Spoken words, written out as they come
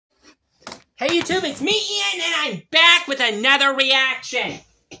Hey YouTube, it's me Ian and I'm back with another reaction.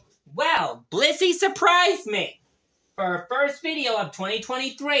 Well, Blissy surprised me. For our first video of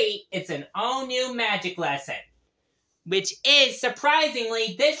 2023, it's an all-new magic lesson. Which is,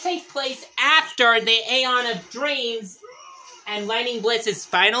 surprisingly, this takes place after the Aeon of Dreams and Lightning Bliss's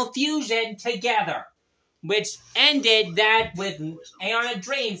final fusion together. Which ended that with Aeon of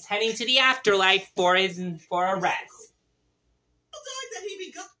Dreams heading to the afterlife for a rest. That he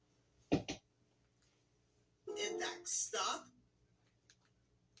become in that stuff.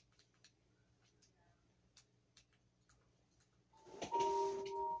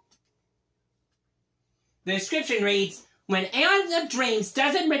 The description reads, when Aeon of Dreams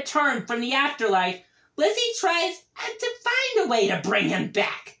doesn't return from the afterlife, Blissy tries to find a way to bring him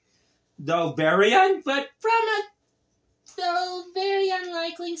back. Though very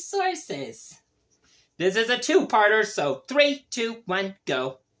unlikely sources. This is a two-parter, so 3, 2, 1,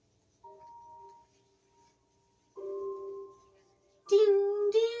 go.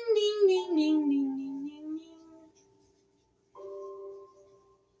 Ding, ding, ding, ding, ding, ding, ding, ding, ding.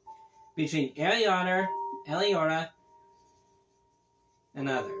 Between Eliora, and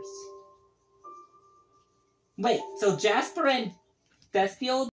others. Wait, so Jasper and Thespiel